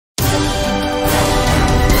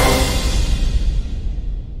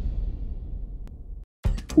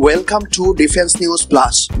Welcome to Defense News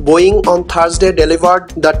Plus. Boeing on Thursday delivered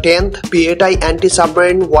the 10th P-8i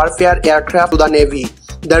anti-submarine warfare aircraft to the Navy.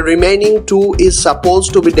 The remaining two is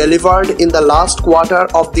supposed to be delivered in the last quarter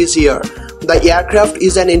of this year. The aircraft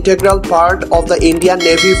is an integral part of the Indian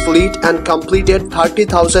Navy fleet and completed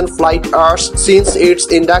 30,000 flight hours since its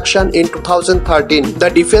induction in 2013. The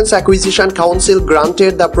Defense Acquisition Council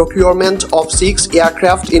granted the procurement of 6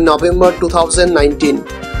 aircraft in November 2019.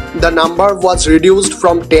 The number was reduced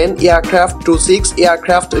from 10 aircraft to 6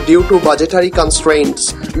 aircraft due to budgetary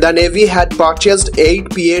constraints. The Navy had purchased 8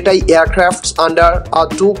 P-8i aircrafts under a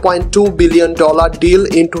 $2.2 billion deal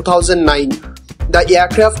in 2009. The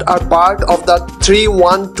aircraft are part of the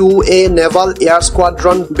 312A Naval Air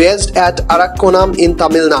Squadron based at Arakkonam in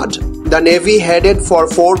Tamil Nadu. The Navy headed for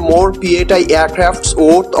 4 more P-8i aircrafts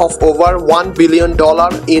worth of over $1 billion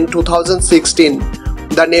in 2016.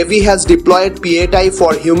 The Navy has deployed P-8i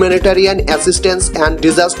for humanitarian assistance and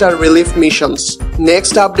disaster relief missions.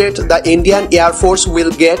 Next update, the Indian Air Force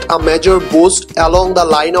will get a major boost along the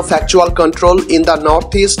line of actual control in the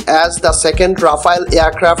northeast as the second Rafale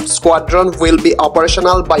aircraft squadron will be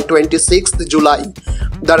operational by 26th July.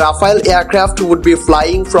 The Rafale aircraft would be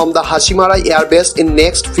flying from the Hashimara Air Base in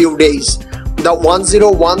next few days. The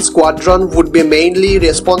 101 Squadron would be mainly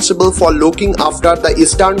responsible for looking after the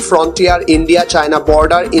eastern frontier India-China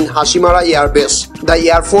border in Hashimara Air Base.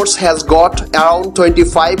 The Air Force has got around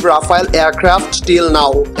 25 Rafale aircraft till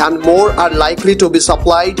now, and more are likely to be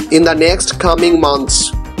supplied in the next coming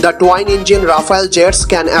months. The twin-engine Rafale jets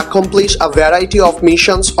can accomplish a variety of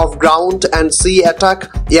missions of ground and sea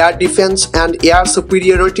attack, air defense and air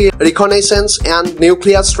superiority, reconnaissance and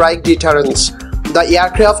nuclear strike deterrence. The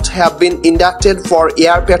aircraft have been inducted for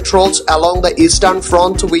air patrols along the eastern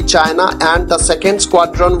front with China, and the second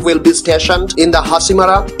squadron will be stationed in the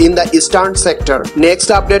Hashimara in the eastern sector. Next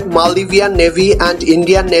update, Maldevian Navy and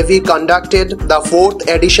Indian Navy conducted the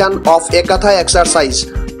 4th edition of Ekatha exercise.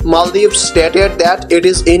 Maldives stated that it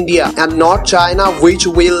is India and not China which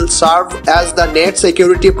will serve as the net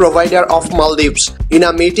security provider of Maldives. In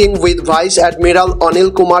a meeting with Vice Admiral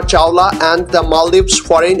Anil Kumar Chawla and the Maldives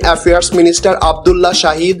Foreign Affairs Minister Abdullah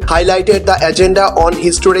Shahid highlighted the agenda on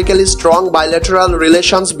historically strong bilateral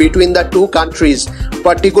relations between the two countries,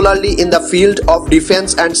 particularly in the field of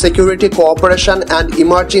defense and security cooperation and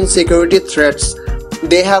emerging security threats.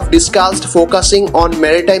 They have discussed focusing on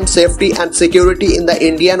maritime safety and security in the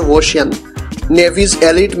Indian Ocean. Navy's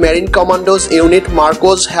elite Marine Commandos Unit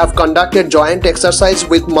Marcos have conducted joint exercise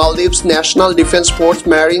with Maldives National Defense Force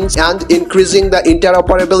Marines and increasing the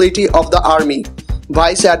interoperability of the Army.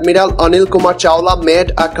 Vice Admiral Anil Kumar Chawla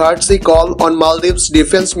made a courtesy call on Maldives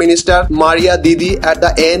Defense Minister Maria Didi at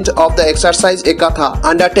the end of the exercise Ekatha,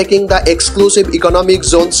 undertaking the exclusive economic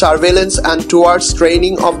zone surveillance and towards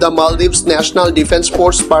training of the Maldives National Defense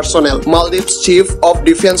Force personnel. Maldives Chief of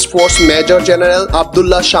Defense Force Major General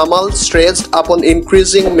Abdullah Shamal stressed upon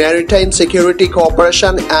increasing maritime security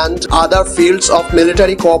cooperation and other fields of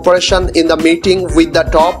military cooperation in the meeting with the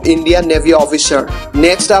top Indian Navy officer.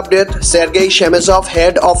 Next update, Sergei Shemezov,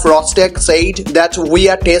 head of Rostec, said that we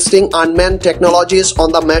are testing unmanned technologies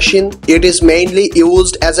on the machine. It is mainly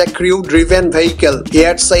used as a crew-driven vehicle. He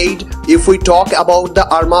had said, if we talk about the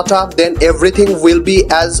armata, then everything will be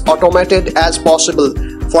as automated as possible.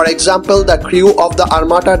 For example, the crew of the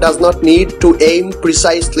armata does not need to aim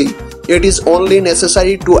precisely. It is only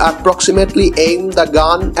necessary to approximately aim the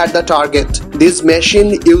gun at the target. This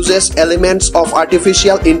machine uses elements of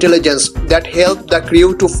artificial intelligence that help the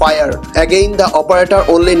crew to fire. Again, the operator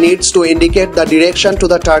only needs to indicate the direction to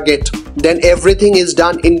the target. Then everything is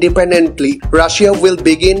done independently. Russia will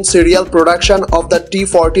begin serial production of the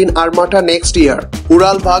T-14 Armata next year.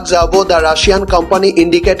 Uralbagzavo, the Russian company,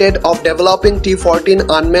 indicated of developing T-14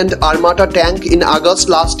 unmanned Armata tank in August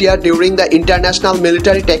last year during the International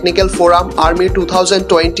Military Technical Forum Army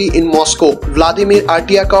 2020 in Moscow. Vladimir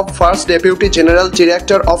Artyakov, first Deputy General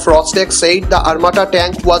Director of Rostec, said the Armata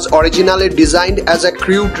tank was originally designed as a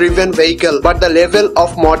crew-driven vehicle, but the level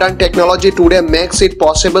of modern technology today makes it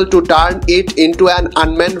possible to turn it into an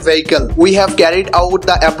unmanned vehicle. We have carried out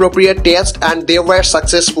the appropriate tests and they were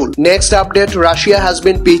successful. Next update, Russia has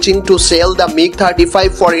been pitching to sell the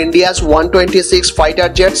MiG-35 for India's 126 fighter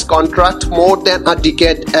jets contract more than a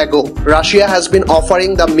decade ago. Russia has been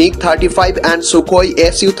offering the MiG-35 and Sukhoi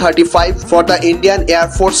Su-35 for the Indian Air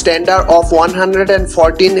Force tender of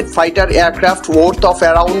 114 fighter aircraft worth of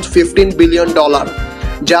around $15 billion.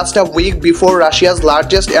 Just a week before Russia's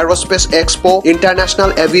largest aerospace expo,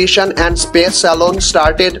 International Aviation and Space Salon,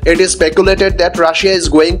 started, it is speculated that Russia is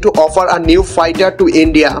going to offer a new fighter to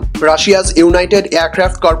India. Russia's United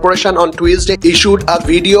Aircraft Corporation on Tuesday issued a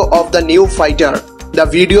video of the new fighter. The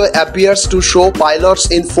video appears to show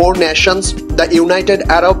pilots in 4 nations, the United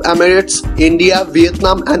Arab Emirates, India,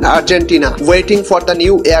 Vietnam and Argentina, waiting for the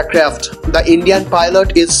new aircraft. The Indian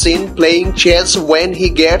pilot is seen playing chess when he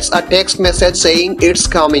gets a text message saying it's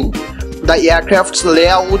coming. The aircraft's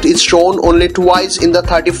layout is shown only twice in the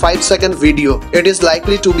 35-second video. It is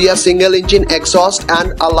likely to be a single-engine exhaust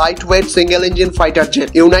and a lightweight single-engine fighter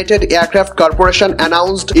jet. United Aircraft Corporation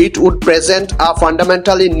announced it would present a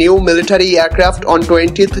fundamentally new military aircraft on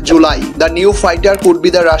 20th July. The new fighter could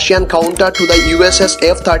be the Russian counter to the USS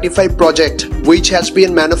F-35 project, which has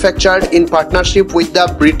been manufactured in partnership with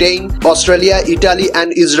the Britain, Australia, Italy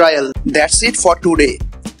and Israel. That's it for today.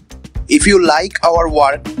 If you like our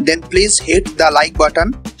work, then please hit the like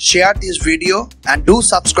button, share this video and do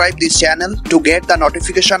subscribe this channel to get the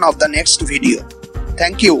notification of the next video.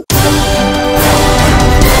 Thank you.